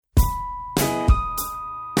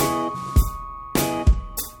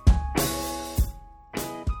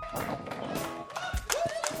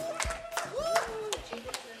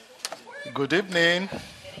Good evening.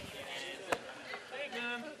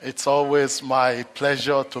 It's always my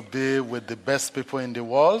pleasure to be with the best people in the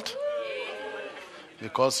world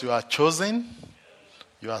because you are chosen,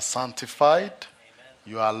 you are sanctified,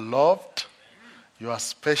 you are loved, you are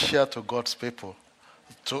special to God's people,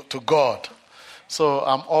 to God. So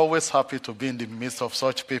I'm always happy to be in the midst of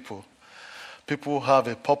such people. People who have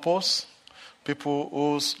a purpose, people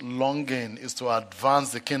whose longing is to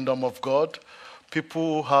advance the kingdom of God,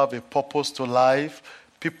 people who have a purpose to life,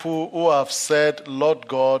 people who have said, Lord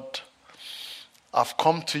God, I've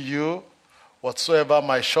come to you, whatsoever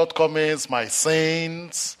my shortcomings, my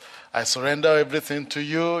sins, I surrender everything to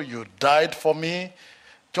you. You died for me,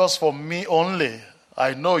 just for me only.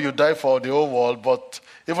 I know you died for the whole world, but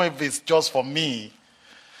even if it's just for me,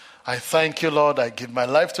 I thank you, Lord. I give my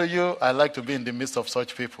life to you. I like to be in the midst of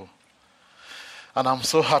such people. And I'm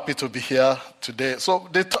so happy to be here today. So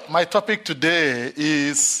my topic today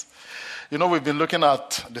is, we've been looking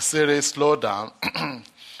at the series Slow Down.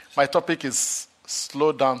 My topic is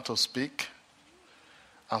slow down to speak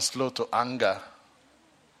and slow to anger.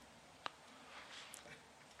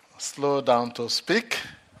 Slow down to speak.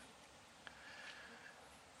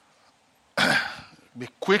 Be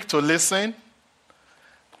quick to listen.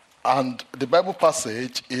 And the Bible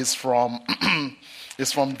passage is from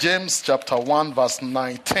James chapter 1 verse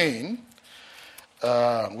 19,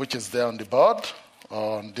 which is there on the board,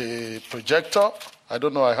 on the projector. I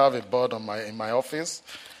don't know, I have a board in my office.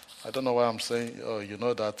 I don't know why I'm saying, oh, you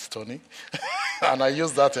know that, Tony. And I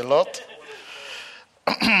use that a lot.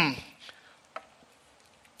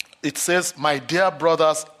 It says, my dear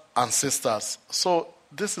brothers and sisters. So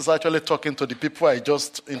this is actually talking to the people I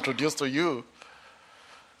just introduced to you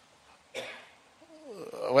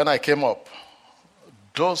when I came up.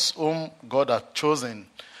 Those whom God has chosen,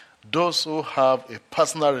 those who have a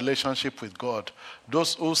personal relationship with God,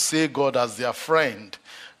 those who see God as their friend,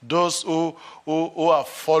 those who are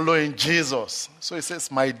following Jesus. So he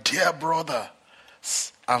says, my dear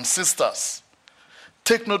brothers and sisters,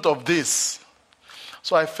 take note of this.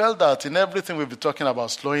 So I felt that in everything we'll be talking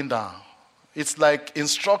about slowing down, it's like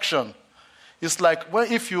instruction. It's like,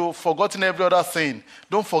 if you've forgotten every other thing,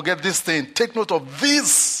 don't forget this thing. Take note of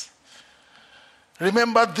this.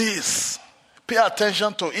 Remember this. Pay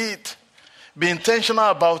attention to it. Be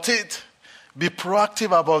intentional about it. Be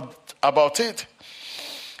proactive about it.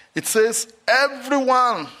 It says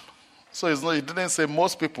everyone. So it didn't say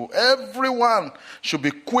most people. Everyone should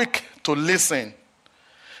be quick to listen,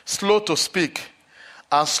 slow to speak,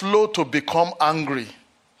 and slow to become angry.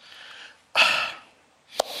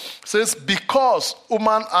 Says, because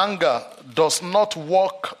human anger does not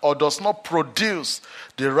work or does not produce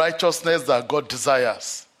the righteousness that God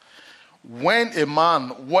desires. When a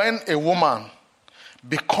woman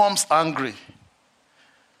becomes angry,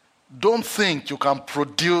 don't think you can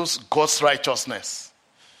produce God's righteousness.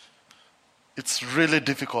 It's really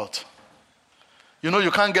difficult.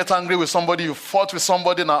 You can't get angry with somebody, you fought with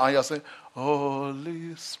somebody now, and you're saying,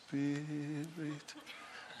 Holy Spirit.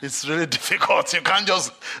 It's really difficult. You can't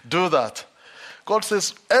just do that. God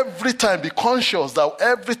says, every time, be conscious that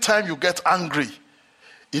every time you get angry,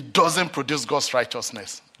 it doesn't produce God's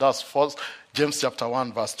righteousness. That's first James chapter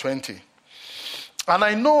 1, verse 20. And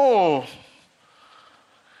I know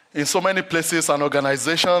in so many places and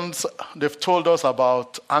organizations, they've told us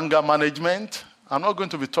about anger management. I'm not going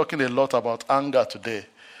to be talking a lot about anger today.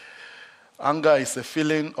 Anger is a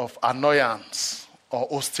feeling of annoyance or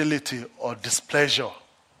hostility or displeasure.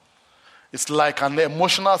 It's like an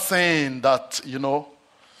emotional thing that,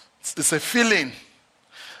 it's a feeling.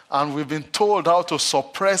 And we've been told how to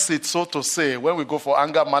suppress it, so to say, when we go for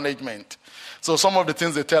anger management. So some of the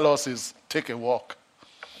things they tell us is take a walk,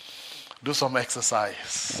 do some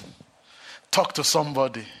exercise, talk to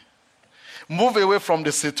somebody, move away from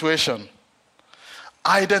the situation,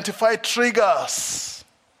 identify triggers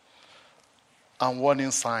and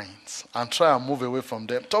warning signs, and try and move away from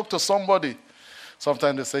them. Talk to somebody.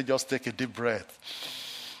 Sometimes they say, just take a deep breath.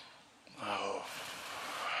 Oh.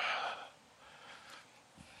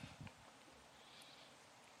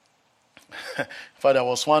 In fact, there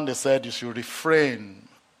was one they said you should refrain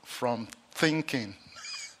from thinking.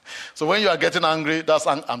 So when you are getting angry,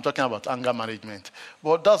 I'm talking about anger management.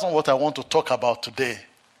 But that's not what I want to talk about today.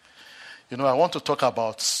 I want to talk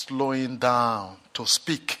about slowing down to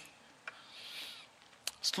speak.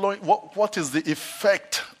 What is the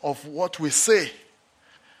effect of what we say?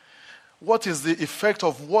 What is the effect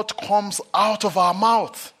of what comes out of our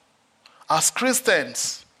mouth as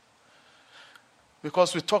Christians?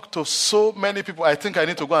 Because we talk to so many people. I think I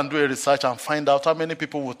need to go and do a research and find out how many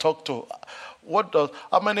people we talk to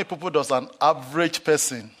How many people does an average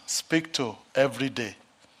person speak to every day?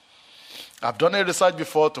 I've done a research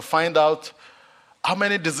before to find out how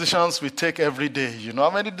many decisions we take every day. You know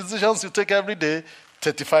how many decisions you take every day?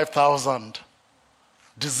 35,000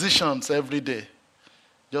 decisions every day.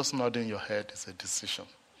 Just nodding your head is a decision.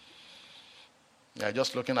 Yeah,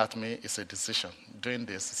 just looking at me is a decision. Doing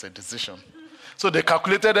this is a decision. So they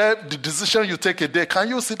calculated the decision you take a day. Can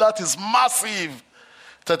you see that is massive?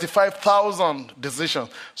 35,000 decisions.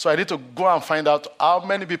 So I need to go and find out how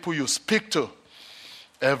many people you speak to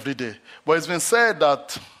every day. But it's been said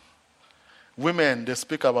that women, they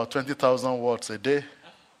speak about 20,000 words a day.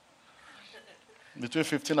 Between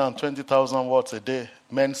 15 and 20,000 words a day.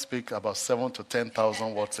 Men speak about 7 to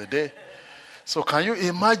 10,000 words a day. So can you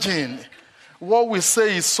imagine? What we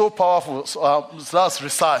say is so powerful. So, that's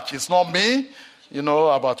research. It's not me.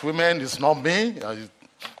 About women, it's not me.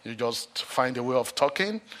 You just find a way of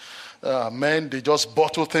talking. Men, they just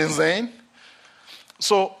bottle things in.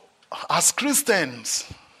 So, as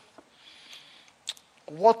Christians,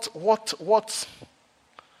 what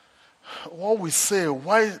we say,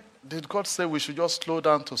 why did God say we should just slow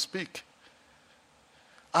down to speak?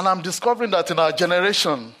 And I'm discovering that in our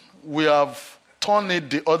generation, we have turned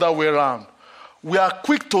it the other way around. We are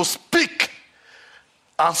quick to speak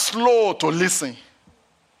and slow to listen.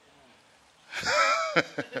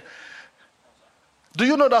 Do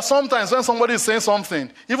you know that sometimes when somebody is saying something,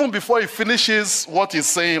 even before he finishes what he's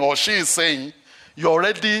saying or she is saying, you're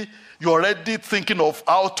already thinking of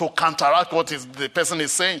how to counteract what the person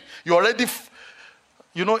is saying. You're already,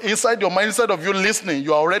 inside your mind, instead of you listening,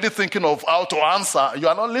 you're already thinking of how to answer. You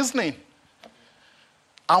are not listening.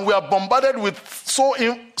 And we are bombarded with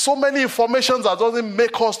so many informations that doesn't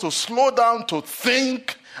make us to slow down, to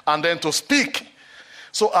think, and then to speak.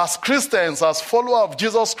 So as Christians, as followers of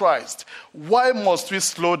Jesus Christ, why must we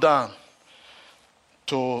slow down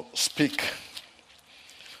to speak?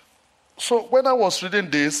 So when I was reading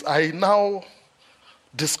this, I now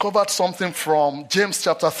discovered something from James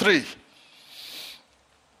chapter 3.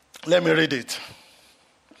 Let me read it.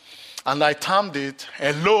 And I termed it,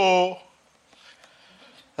 Hello.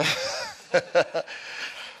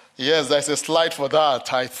 Yes, there's a slide for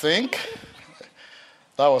that, I think.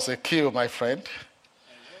 That was a cue, my friend.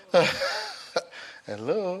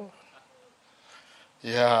 Hello.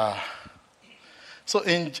 Yeah. So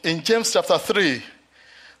in James chapter 3,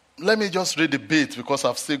 let me just read a bit because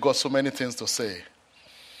I've still got so many things to say.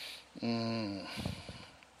 I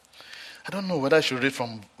don't know whether I should read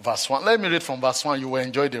from verse 1. Let me read from verse 1. You will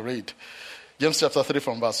enjoy the read. James chapter 3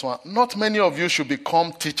 from verse 1. Not many of you should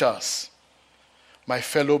become teachers, my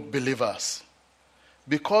fellow believers,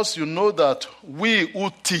 because you know that we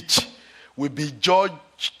who teach will be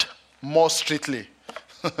judged more strictly.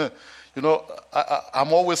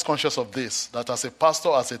 I'm always conscious of this, that as a pastor,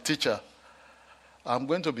 as a teacher, I'm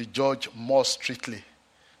going to be judged more strictly.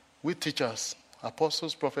 We teachers,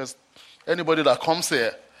 apostles, prophets, anybody that comes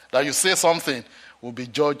here, that you say something, will be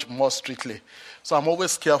judged more strictly. So I'm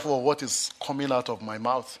always careful of what is coming out of my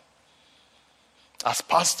mouth. As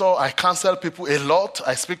pastor, I counsel people a lot.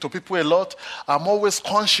 I speak to people a lot. I'm always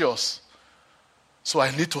conscious. So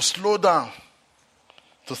I need to slow down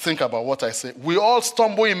to think about what I say. We all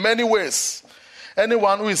stumble in many ways.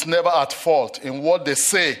 Anyone who is never at fault in what they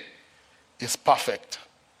say is perfect,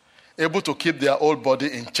 able to keep their whole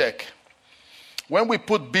body in check. When we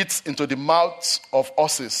put bits into the mouths of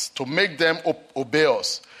horses to make them obey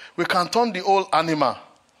us, we can turn the whole animal.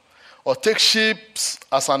 Or take sheep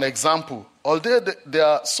as an example. Although they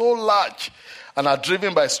are so large and are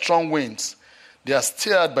driven by strong winds, they are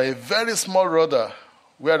steered by a very small rudder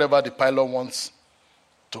wherever the pilot wants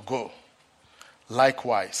to go.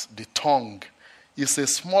 Likewise, the tongue is a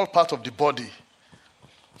small part of the body.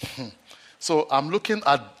 So I'm looking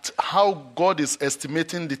at how God is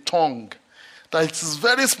estimating the tongue. That it is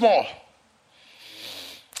very small.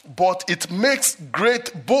 But it makes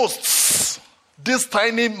great boasts. This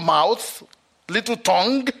tiny mouth, little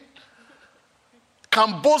tongue,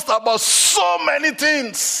 can boast about so many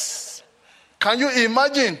things. Can you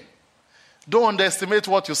imagine? Don't underestimate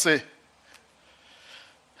what you say.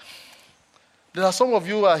 There are some of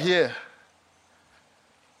you who are here.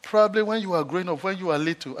 Probably when you were growing up, when you were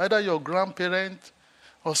little, either your grandparent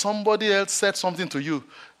or somebody else said something to you.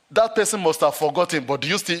 That person must have forgotten, but do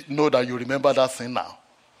you still know that you remember that thing now?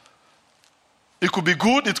 It could be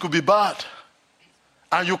good, it could be bad.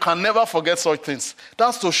 And you can never forget such things.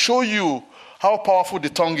 That's to show you how powerful the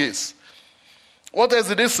tongue is. What else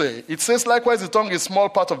did it say? It says, likewise, the tongue is a small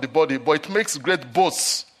part of the body, but it makes great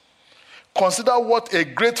boasts. Consider what a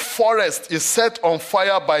great forest is set on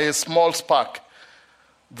fire by a small spark.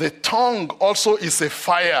 The tongue also is a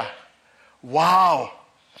fire. Wow.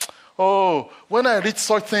 Oh, when I read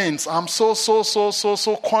such things, I'm so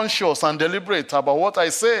conscious and deliberate about what I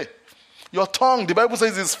say. Your tongue, the Bible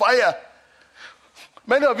says, is fire.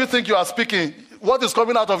 Many of you think you are speaking. What is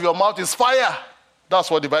coming out of your mouth is fire. That's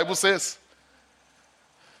what the Bible says.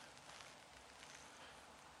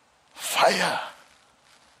 Fire.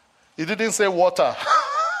 It didn't say water.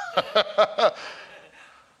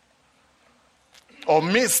 Or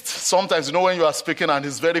mist. Sometimes, when you are speaking and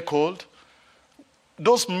it's very cold,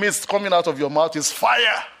 those mist coming out of your mouth is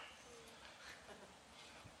fire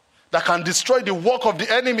that can destroy the work of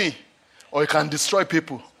the enemy, or it can destroy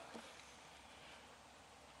people.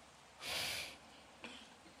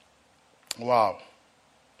 Wow.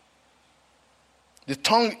 The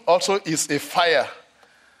tongue also is a fire.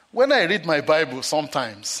 When I read my Bible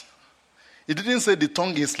sometimes, it didn't say the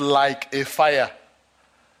tongue is like a fire.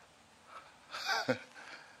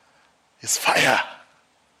 It's fire.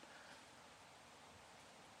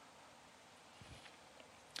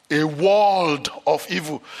 A world of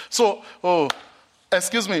evil. So,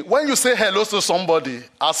 excuse me, when you say hello to somebody,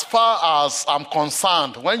 as far as I'm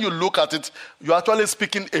concerned, when you look at it, you're actually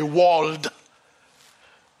speaking a world.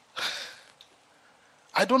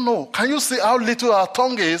 I don't know. Can you see how little our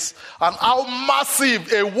tongue is and how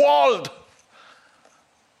massive a world?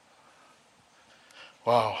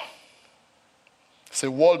 Wow. It's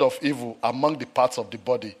a world of evil among the parts of the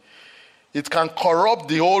body. It can corrupt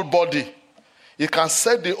the whole body. It can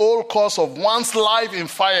set the whole course of one's life in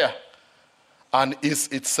fire, and is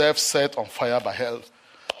itself set on fire by hell.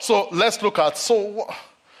 So let's look at,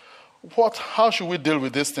 how should we deal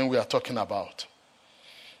with this thing we are talking about?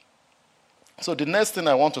 So the next thing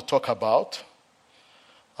I want to talk about,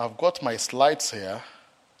 I've got my slides here,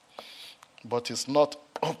 but it's not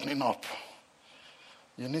opening up.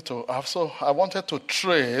 You need to have, so I wanted to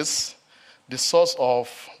trace the source of,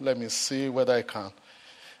 let me see whether I can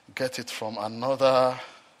get it from another.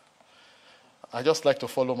 I just like to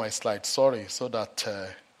follow my slides, sorry, so that,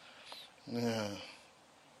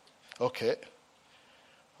 okay.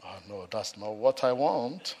 Oh no, that's not what I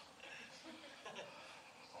want.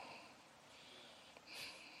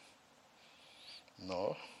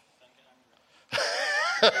 No.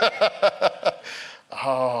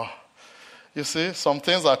 Oh. You see, some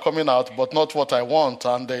things are coming out, but not what I want,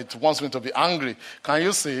 and it wants me to be angry. Can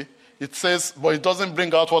you see? It says, but it doesn't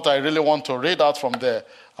bring out what I really want to read out from there.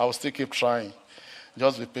 I will still keep trying.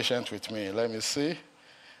 Just be patient with me. Let me see.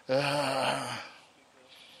 No,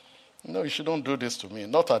 you shouldn't do this to me.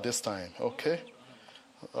 Not at this time, okay?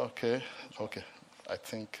 Okay.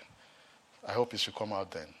 I hope it should come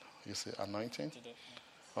out then. You see, anointing?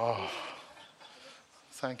 Oh,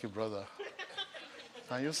 thank you, brother.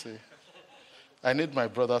 Can you see? I need my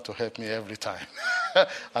brother to help me every time.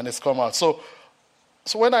 And it's come out. So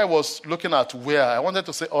when I was looking at where, I wanted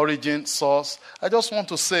to say origin, source. I just want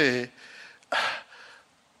to say,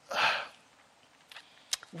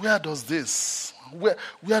 where does this,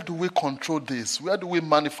 where do we control this? Where do we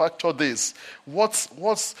manufacture this?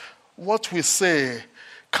 What we say,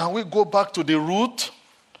 can we go back to the root?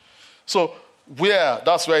 So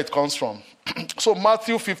that's where it comes from. So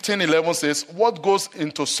Matthew 15:11 says, what goes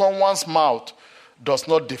into someone's mouth does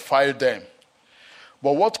not defile them,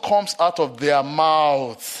 but what comes out of their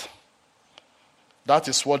mouth, that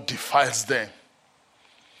is what defiles them.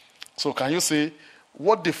 So can you see,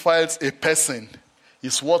 what defiles a person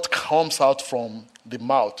is what comes out from the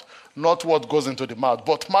mouth, not what goes into the mouth.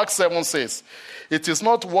 But Mark 7 says, it is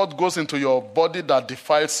not what goes into your body that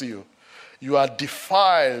defiles you. You are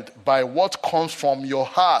defiled by what comes from your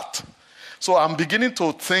heart. So I'm beginning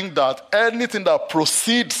to think that anything that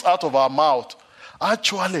proceeds out of our mouth,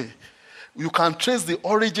 actually, you can trace the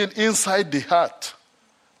origin inside the heart.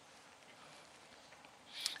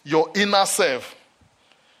 Your inner self.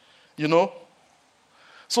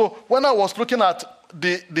 So when I was looking at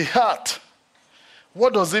the heart,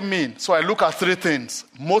 what does it mean? So I look at three things.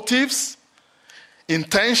 Motives,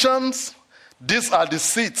 intentions. These are the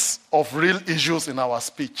seeds of real issues in our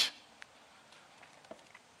speech.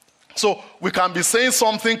 So we can be saying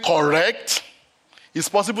something correct. It's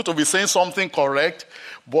possible to be saying something correct,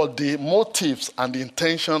 but the motives and the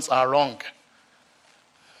intentions are wrong.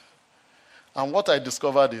 And what I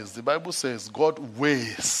discovered is the Bible says God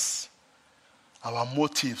weighs our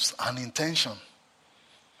motives and intention.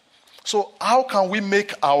 So how can we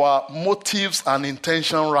make our motives and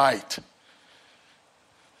intention right?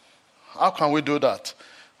 How can we do that?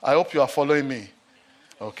 I hope you are following me.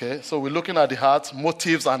 Okay, so we're looking at the heart,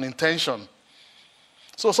 motives and intention.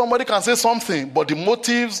 So somebody can say something, but the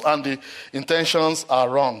motives and the intentions are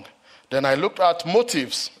wrong. Then I looked at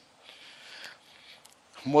motives.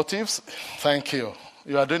 Motives, thank you.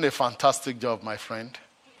 You are doing a fantastic job, my friend.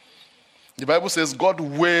 The Bible says God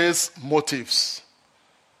weighs motives.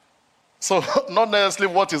 So not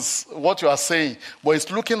necessarily what you are saying, but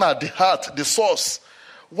it's looking at the heart, the source.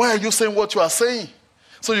 Why are you saying what you are saying?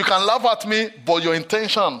 So you can laugh at me, but the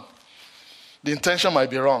intention might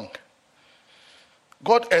be wrong.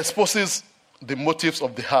 God exposes the motives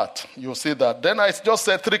of the heart. You'll see that. Then I just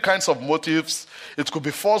said 3 kinds of motives. It could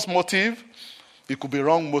be false motive, it could be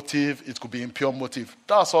wrong motive, it could be impure motive.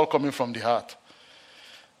 That's all coming from the heart.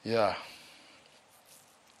 Yeah.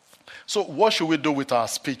 So what should we do with our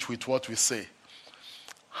speech, with what we say?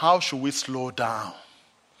 How should we slow down?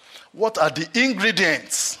 What are the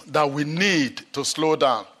ingredients that we need to slow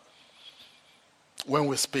down when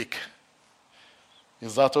we speak?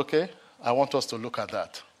 Is that okay? I want us to look at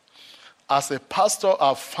that. As a pastor,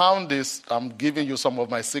 I've found this. I'm giving you some of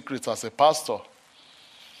my secrets as a pastor,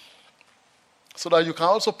 so that you can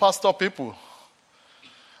also pastor people.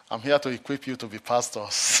 I'm here to equip you to be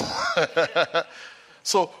pastors.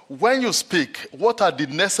 So when you speak, what are the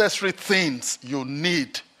necessary things you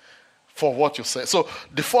need for what you say? So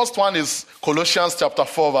the first one is Colossians chapter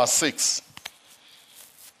 4, verse 6.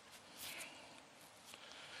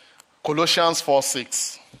 Colossians 4,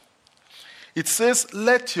 6. It says,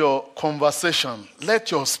 let your conversation, let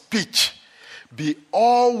your speech be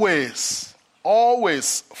always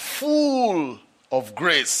full of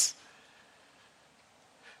grace,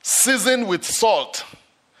 seasoned with salt,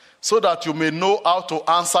 so that you may know how to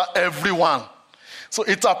answer everyone. So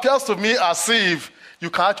it appears to me as if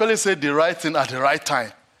you can actually say the right thing at the right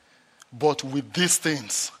time, but with these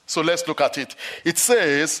things. So let's look at it. It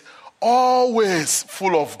says, always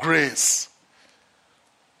full of grace.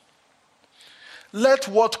 Let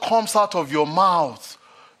what comes out of your mouth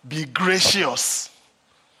be gracious.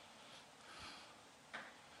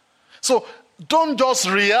 So don't just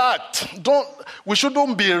react. We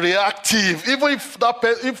shouldn't be reactive. Even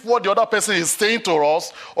if what the other person is saying to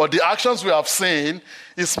us or the actions we have seen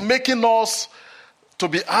is making us to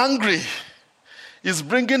be angry, is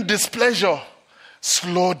bringing displeasure,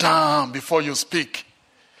 slow down before you speak.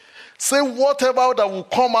 Say whatever that will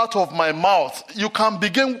come out of my mouth. You can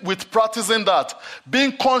begin with practicing that.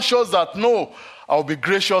 Being conscious that, no, I'll be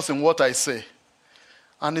gracious in what I say.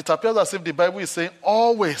 And it appears as if the Bible is saying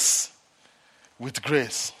always with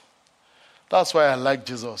grace. That's why I like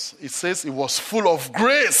Jesus. It says it was full of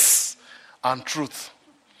grace and truth.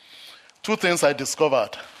 2 things I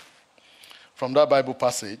discovered from that Bible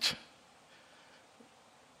passage.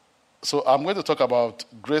 So I'm going to talk about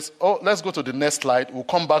grace. Oh, let's go to the next slide. We'll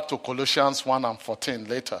come back to Colossians 1 and 14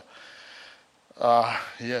 later.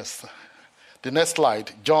 Yes. The next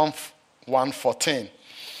slide, John 1:14.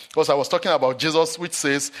 Because I was talking about Jesus, which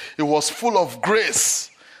says it was full of grace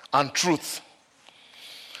and truth.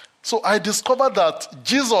 So I discovered that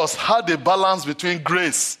Jesus had a balance between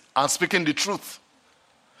grace and speaking the truth.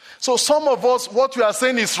 So some of us, what we are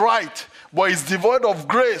saying is right, but it's devoid of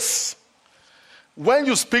grace. When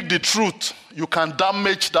you speak the truth, you can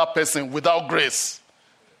damage that person without grace.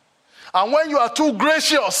 And when you are too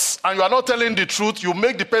gracious and you are not telling the truth, you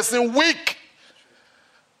make the person weak.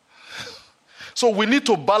 So we need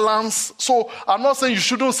to balance. So I'm not saying you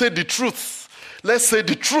shouldn't say the truth. Let's say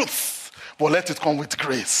the truth, but let it come with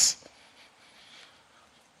grace.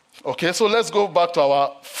 Okay, so let's go back to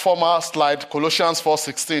our former slide, Colossians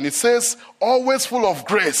 4:16. It says, always full of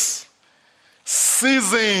grace,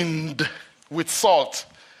 seasoned with salt.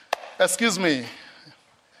 Excuse me.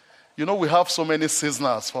 You know, we have so many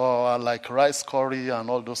seasoners for like rice curry and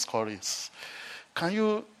all those curries. Can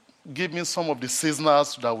you give me some of the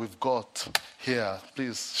seasoners that we've got here?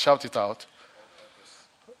 Please shout it out.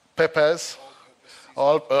 Peppers.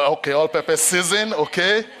 All pepper season.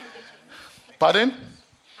 Okay. Pardon?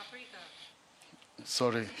 Paprika.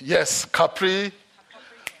 Sorry. Yes, capri.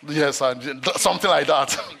 Yes, something like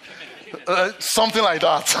that. Something like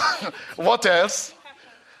that. What else?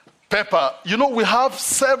 Pepper. You know, we have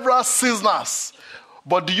several seasoners,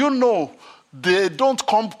 but do you know they don't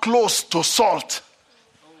come close to salt?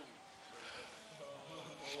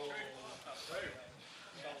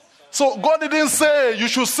 So God didn't say you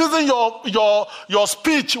should season your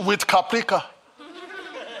speech with paprika.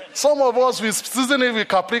 Some of us, we season it with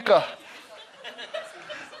paprika.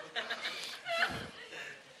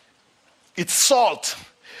 It's salt.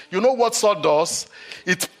 You know what salt does?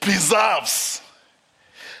 It preserves.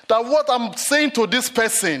 That what I'm saying to this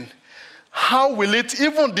person, how will it,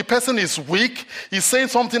 even the person is weak, he's saying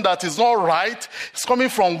something that is not right, it's coming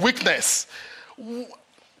from weakness.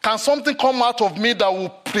 Can something come out of me that will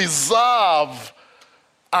preserve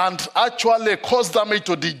and actually cause damage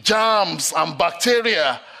to the germs and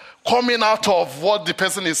bacteria coming out of what the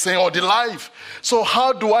person is saying or the life. So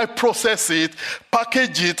how do I process it,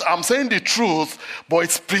 package it? I'm saying the truth, but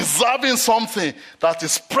it's preserving something that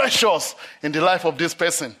is precious in the life of this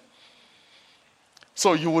person.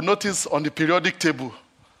 So you will notice on the periodic table,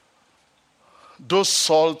 those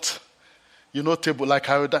salt, table like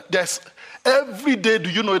iodine. Yes, every day do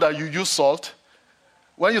you know that you use salt?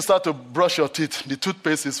 When you start to brush your teeth, the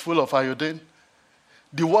toothpaste is full of iodine.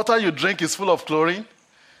 The water you drink is full of chlorine.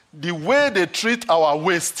 The way they treat our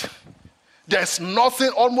waste, there's nothing,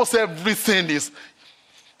 almost everything is,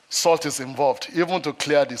 salt is involved, even to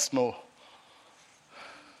clear the snow.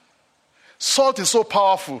 Salt is so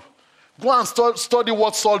powerful. Go and study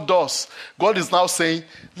what salt does. God is now saying,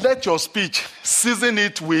 let your speech, season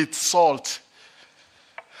it with salt.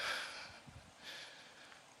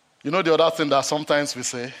 You know the other thing that sometimes we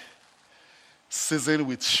say? Season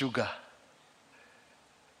with sugar.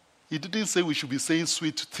 He didn't say we should be saying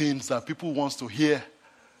sweet things that people want to hear.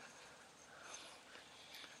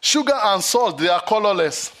 Sugar and salt, they are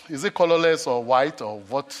colorless. Is it colorless or white or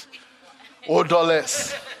what?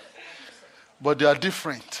 Odorless. But they are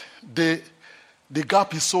different. The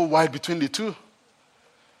gap is so wide between the two.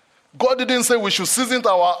 God didn't say we should season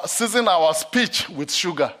our speech with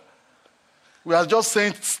sugar. We are just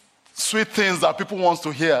saying sweet things that people want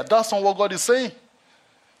to hear. That's not what God is saying.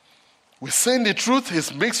 We're saying the truth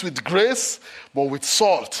is mixed with grace, but with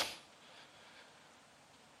salt.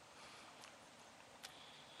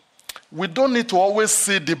 We don't need to always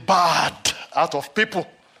see the bad out of people.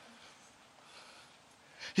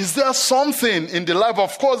 Is there something in the life?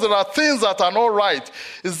 Of course, there are things that are not right.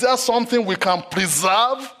 Is there something we can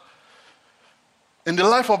preserve in the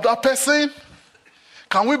life of that person?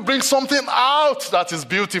 Can we bring something out that is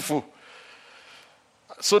beautiful?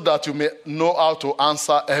 So that you may know how to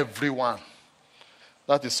answer everyone.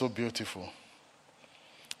 That is so beautiful.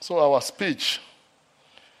 So our speech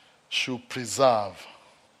should preserve.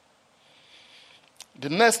 The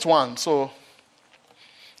next one, so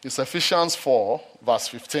it's Ephesians 4, verse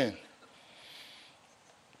 15.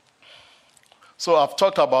 So I've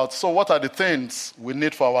talked about, so what are the things we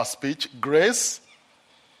need for our speech? Grace,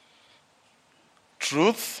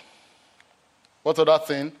 truth, what other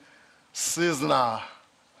thing? Seasoner,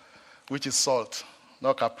 which is salt,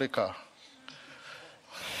 not paprika.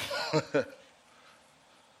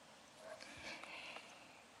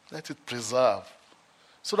 Let it preserve.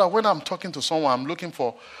 So that when I'm talking to someone, I'm looking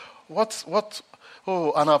for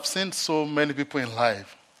and I've seen so many people in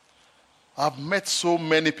life. I've met so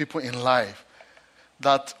many people in life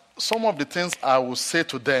that some of the things I will say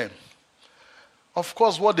to them, of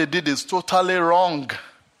course, what they did is totally wrong.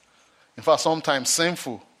 In fact, sometimes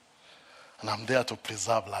sinful. And I'm there to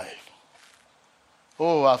preserve life.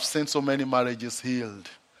 Oh, I've seen so many marriages healed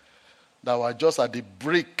that were just at the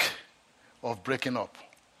brink of breaking up.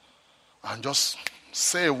 And just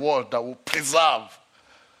say a word that will preserve.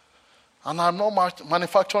 And I'm not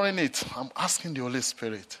manufacturing it. I'm asking the Holy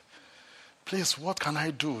Spirit, please, what can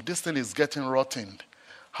I do? This thing is getting rotten.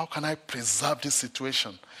 How can I preserve this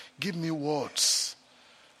situation? Give me words.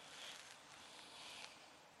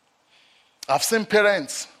 I've seen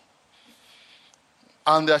parents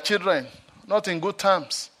and their children not in good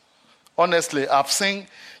terms. Honestly, I've seen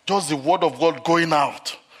just the word of God going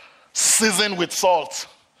out, seasoned with salt,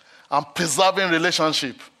 and preserving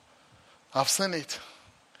relationship. I've seen it.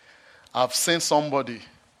 I've seen somebody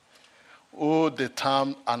who they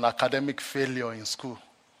termed an academic failure in school.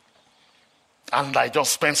 And I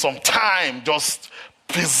just spent some time, just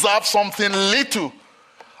preserve something little.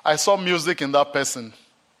 I saw music in that person.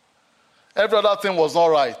 Every other thing was not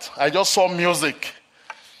right. I just saw music.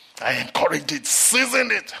 I encouraged it,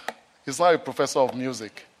 seasoned it. He's now a professor of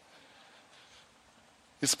music.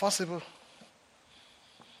 It's possible.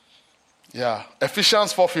 Yeah.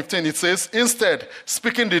 Ephesians 4:15, it says, instead,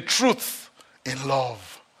 speaking the truth in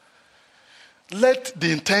love. Let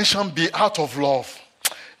the intention be out of love.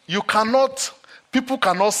 People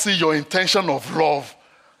cannot see your intention of love.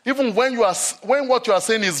 Even when what you are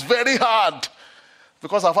saying is very hard.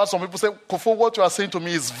 Because I've had some people say, Kofo, what you are saying to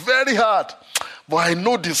me is very hard. But I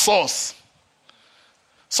know the source.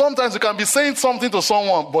 Sometimes you can be saying something to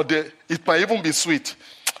someone, but it might even be sweet.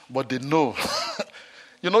 But they know.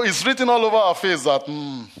 It's written all over our face that,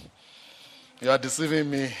 you are deceiving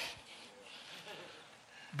me.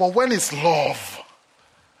 But when it's love,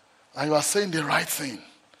 and you are saying the right thing,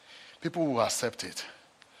 people will accept it.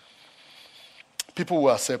 People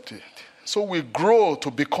will accept it. So we grow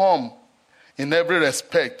to become, in every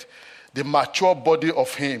respect, the mature body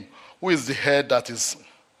of Him, who is the head, that is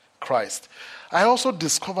Christ. I also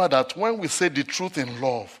discovered that when we say the truth in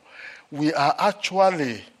love, we are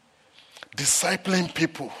actually discipling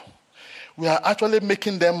people. We are actually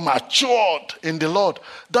making them matured in the Lord.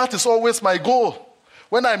 That is always my goal.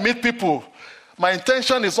 When I meet people, my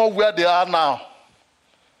intention is not where they are now.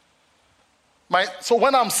 So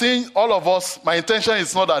when I'm seeing all of us, my intention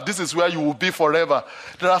is not that this is where you will be forever.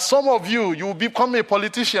 There are some of you, you will become a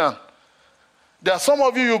politician. There are some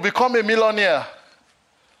of you, you will become a millionaire.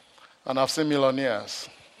 And I've seen millionaires.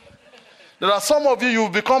 There are some of you, you will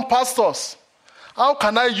become pastors. How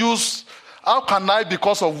can I,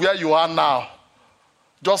 because of where you are now,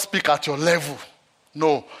 just speak at your level?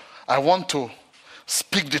 No, I want to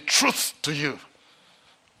speak the truth to you,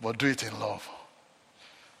 but do it in love.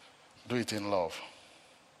 Do it in love.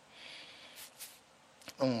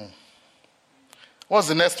 What's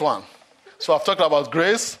the next one? So I've talked about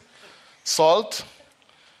grace, salt,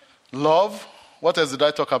 love. What else did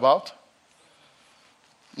I talk about?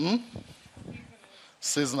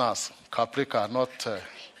 Seasonals, caprica, not...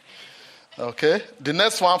 Okay. The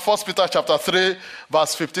next one, 1 Peter chapter 3,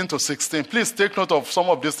 verse 15 to 16. Please take note of some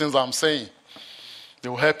of these things I'm saying. They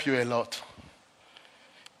will help you a lot.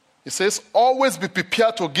 It says, always be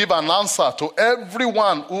prepared to give an answer to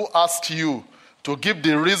everyone who asks you to give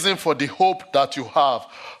the reason for the hope that you have.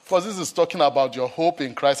 Of course, this is talking about your hope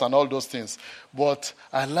in Christ and all those things. But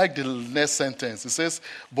I like the next sentence. It says,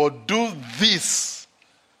 but do this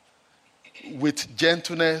with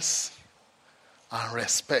gentleness and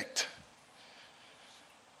respect.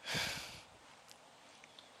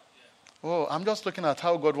 Oh, I'm just looking at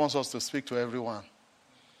how God wants us to speak to everyone.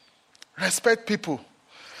 Respect people.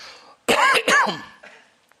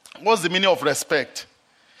 What's the meaning of respect?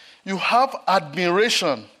 You have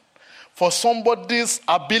admiration for somebody's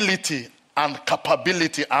ability and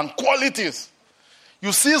capability and qualities.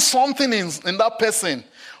 You see something in that person.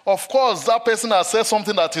 Of course, that person has said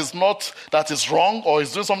something that is wrong, or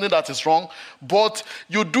is doing something that is wrong, but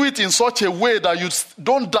you do it in such a way that you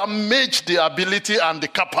don't damage the ability and the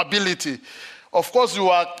capability. Of course,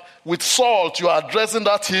 with salt, you are addressing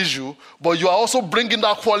that issue, but you are also bringing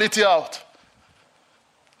that quality out.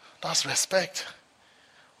 That's respect.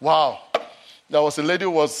 Wow. There was a lady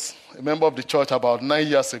who was a member of the church about 9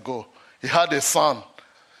 years ago. He had a son.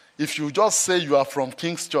 If you just say you are from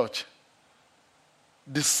King's Church,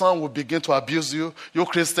 the son will begin to abuse you. You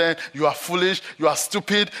Christian, you are foolish, you are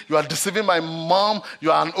stupid, you are deceiving my mom,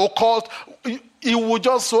 you are an occult. It would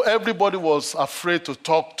just, so everybody was afraid to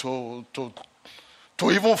talk to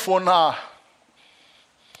even phone her.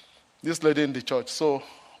 This lady in the church. So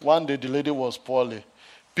one day the lady was poorly.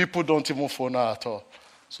 People don't even phone her at all.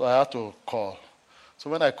 So I had to call. So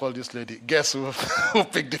when I called this lady, guess who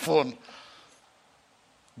picked the phone?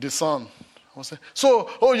 The son. I was saying,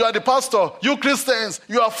 you are the pastor. You Christians,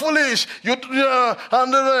 you are foolish. Why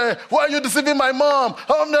are you deceiving my mom?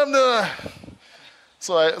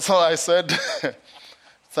 So I said,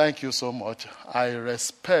 thank you so much. I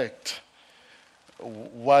respect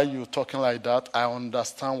why you're talking like that. I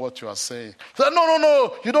understand what you are saying. He said,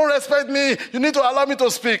 no, you don't respect me. You need to allow me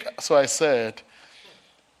to speak. So I said,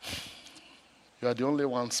 you are the only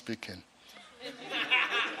one speaking.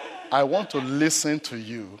 I want to listen to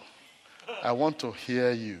you. I want to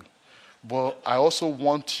hear you. But I also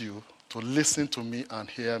want you to listen to me and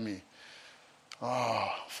hear me.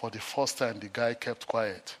 For the first time, the guy kept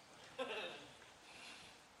quiet.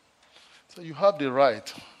 So you have the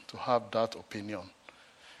right to have that opinion.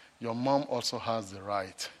 Your mom also has the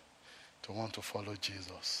right to want to follow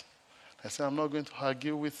Jesus. I said, I'm not going to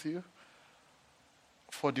argue with you.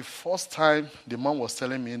 For the first time, the mom was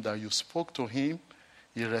telling me that you spoke to him,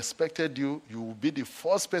 he respected you, you will be the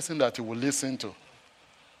first person that he will listen to.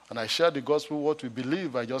 And I shared the gospel, what we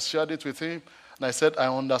believe. I just shared it with him. And I said,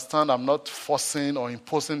 I understand, I'm not forcing or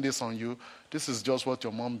imposing this on you. This is just what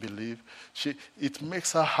your mom believes. It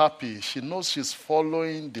makes her happy. She knows she's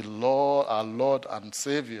following the Lord, our Lord and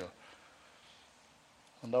Savior.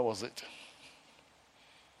 And that was it.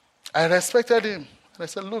 I respected him. And I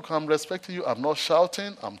said, look, I'm respecting you. I'm not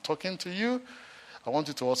shouting. I'm talking to you. I want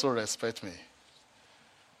you to also respect me.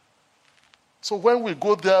 So when we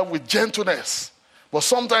go there with gentleness, but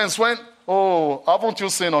sometimes haven't you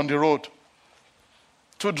seen on the road?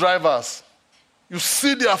 Two drivers. You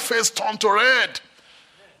see their face turn to red.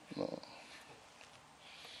 No.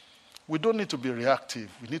 We don't need to be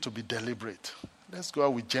reactive. We need to be deliberate. Let's go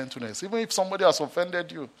out with gentleness, even if somebody has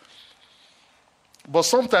offended you. But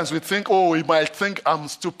sometimes we think, he might think I'm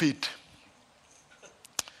stupid.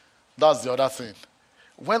 That's the other thing.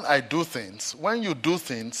 When you do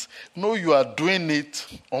things, know you are doing it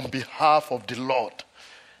on behalf of the Lord.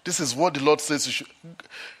 This is what the Lord says you should.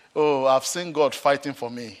 Oh, I've seen God fighting for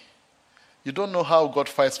me. You don't know how God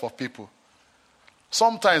fights for people.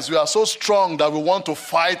 Sometimes we are so strong that we want to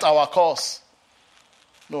fight our cause.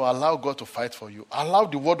 No, allow God to fight for you. Allow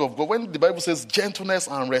the word of God. When the Bible says gentleness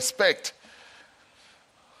and respect,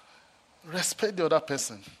 respect the other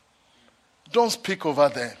person. Don't speak over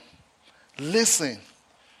them. Listen.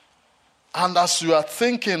 And as you are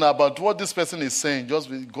thinking about what this person is saying, just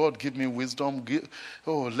be, God, give me wisdom.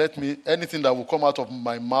 Let me, anything that will come out of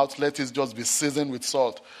my mouth, let it just be seasoned with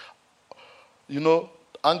salt. You know,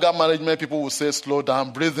 anger management, people will say, slow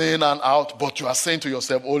down, breathe in and out. But you are saying to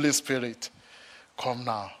yourself, Holy Spirit, come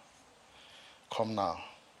now. Come now.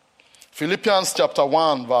 Philippians chapter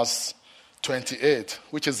 1, verse 28,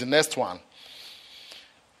 which is the next one.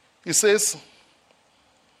 It says,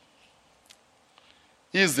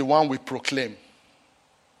 He is the one we proclaim,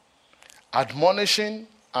 admonishing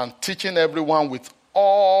and teaching everyone with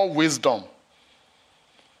all wisdom,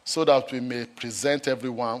 so that we may present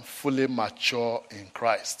everyone fully mature in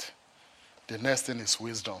Christ. The next thing is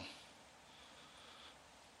wisdom.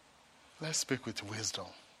 Let's speak with wisdom.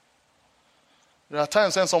 There are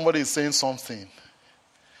times when somebody is saying something,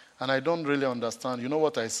 and I don't really understand. You know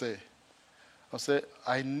what I say? I say,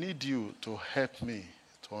 I need you to help me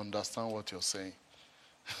to understand what you're saying.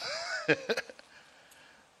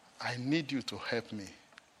 I need you to help me.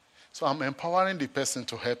 So I'm empowering the person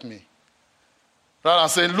to help me. Rather than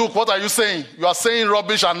saying, look, what are you saying? You are saying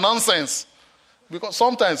rubbish and nonsense. Because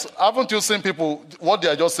sometimes, haven't you seen people, what they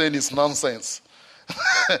are just saying is nonsense.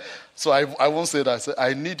 So I won't say that. I say,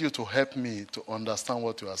 I need you to help me to understand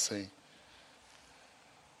what you are saying.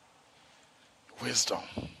 Wisdom.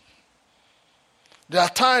 There are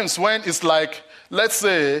times when it's like, let's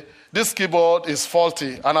say, this keyboard is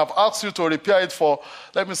faulty, and I've asked you to repair it for,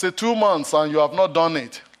 let me say, 2 months, and you have not done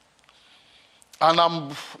it.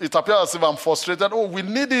 And it appears as if I'm frustrated. Oh, we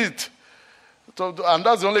need it. And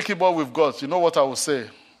that's the only keyboard we've got. You know what I will say?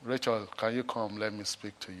 Rachel, can you come? Let me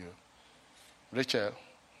speak to you. Rachel,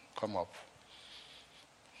 come up.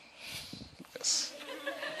 Yes.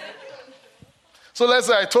 So let's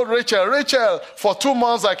say I told Rachel, for 2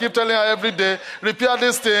 months I keep telling her every day, repair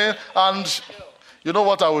this thing, and you know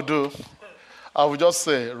what I would do? I would just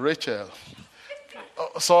say, Rachel,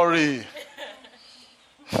 sorry.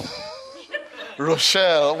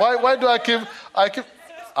 Rochelle, why do I keep,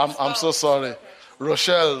 I'm so sorry.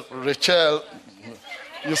 Rachel,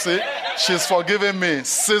 you see, she's forgiving me,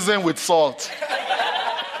 seasoned with salt.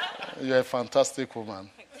 You're a fantastic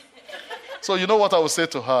woman. So you know what I will say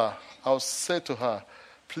to her? I will say to her,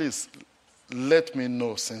 please, let me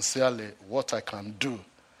know sincerely what I can do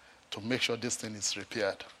to make sure this thing is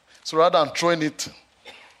repaired. So rather than throwing it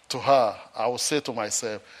to her, I will say to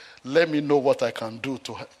myself, let me know what I can do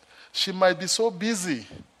to her. She might be so busy.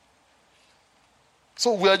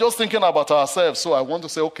 So we are just thinking about ourselves. So I want to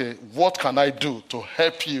say, okay, what can I do to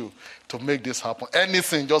help you to make this happen?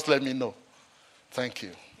 Anything, just let me know. Thank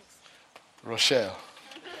you. Rochelle.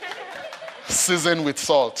 Seasoned with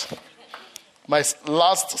salt. My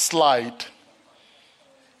last slide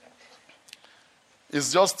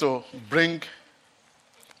is just to bring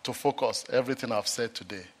to focus everything I've said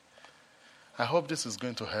today. I hope this is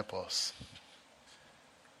going to help us.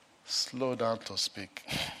 Slow down to speak.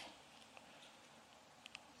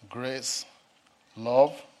 Grace,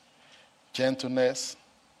 love, gentleness,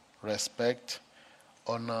 respect,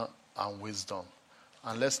 honor, and wisdom.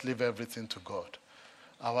 And let's leave everything to God.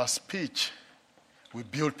 Our speech will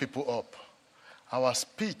build people up. Our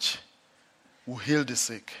speech will heal the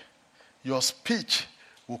sick. Your speech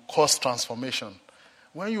will cause transformation.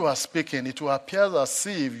 When you are speaking, it will appear as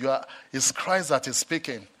if it's Christ that is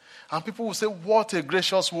speaking. And people will say, what a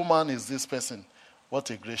gracious woman is this person. What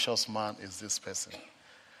a gracious man is this person.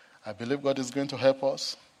 I believe God is going to help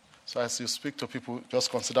us. So as you speak to people,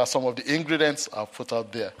 just consider some of the ingredients I've put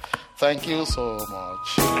out there. Thank you so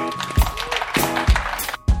much.